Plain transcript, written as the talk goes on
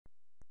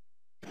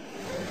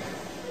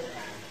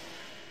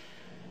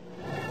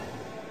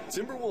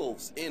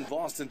Timberwolves in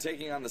Boston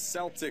taking on the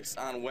Celtics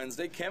on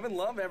Wednesday. Kevin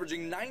Love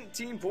averaging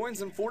 19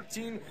 points and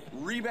 14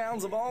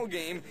 rebounds a ball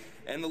game.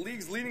 And the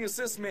league's leading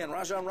assist man,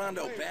 Rajon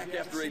Rondo, back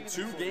after a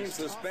 2-game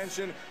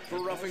suspension for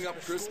roughing up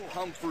Chris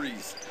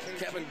Humphries.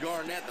 Kevin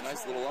Garnett, the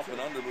nice little up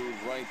and under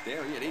move right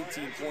there. He had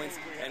 18 points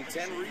and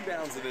 10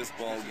 rebounds in this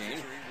ball game.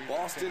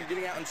 Boston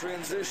getting out in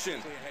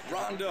transition.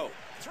 Rondo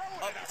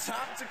up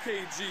top to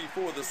KG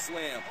for the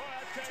slam.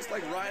 Just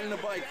like riding a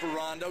bike for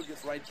Rondo,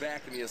 gets right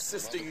back in the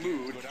assisting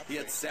mood. He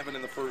had 7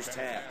 in the first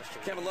half.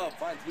 Kevin Love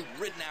finds Luke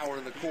Ridnour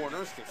in the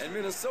corner, and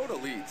Minnesota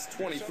leads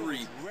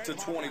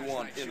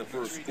 23-21 in the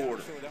first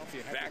quarter.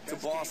 Back to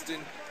Boston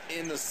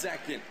in the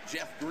second.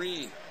 Jeff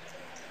Green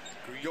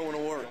going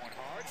to work.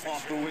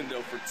 Off the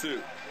window for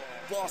 2.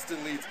 Boston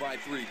leads by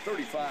 3,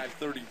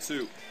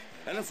 35-32.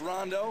 And it's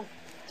Rondo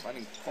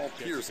finding Paul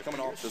Pierce coming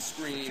off the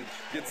screen,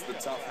 gets the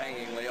tough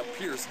hanging layup.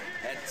 Pierce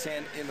had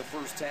 10 in the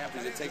first half.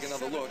 As they take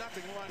another look,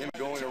 him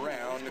going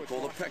around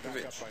Nikola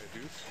Pekovic.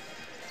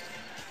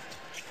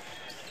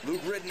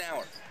 Luke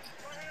Ridnour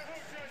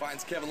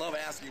finds Kevin Love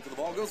asking for the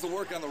ball. Goes to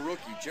work on the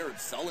rookie, Jared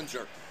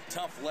Sullinger.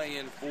 Tough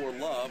lay-in for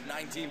Love.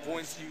 19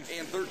 points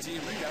and 13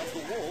 rebounds.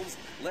 The Wolves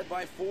led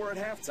by 4 at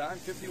halftime,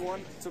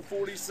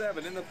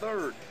 51-47 in the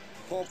third.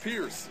 Paul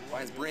Pierce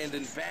finds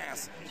Brandon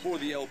Bass for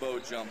the elbow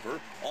jumper.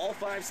 All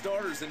 5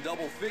 starters in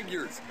double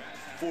figures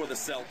for the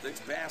Celtics.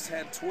 Bass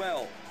had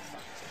 12.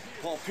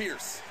 Paul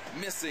Pierce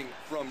missing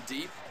from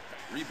deep.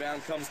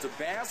 Rebound comes to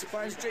Bass, who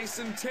finds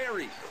Jason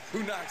Terry,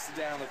 who knocks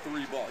down the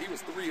 3 ball. He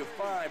was 3 of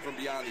 5 from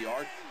beyond the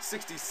arc.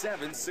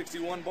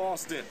 67-61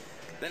 Boston.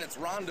 Then it's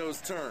Rondo's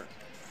turn.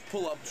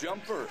 Pull-up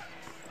jumper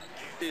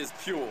is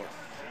pure.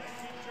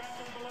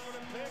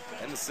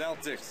 And the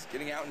Celtics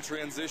getting out in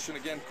transition.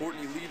 Again,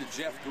 Courtney Lee to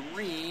Jeff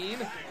Green.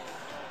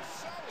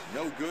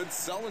 No good.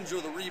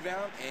 Sullinger the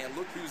rebound. And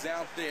look who's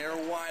out there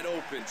wide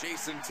open.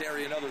 Jason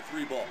Terry, another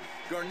 3 ball.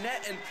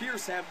 Garnett and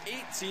Pierce have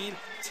 18.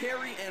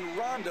 Terry and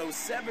Rondo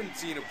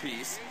 17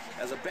 apiece.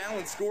 As a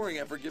balanced scoring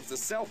effort gives the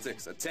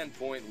Celtics a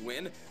 10-point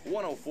win,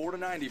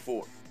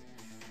 104-94.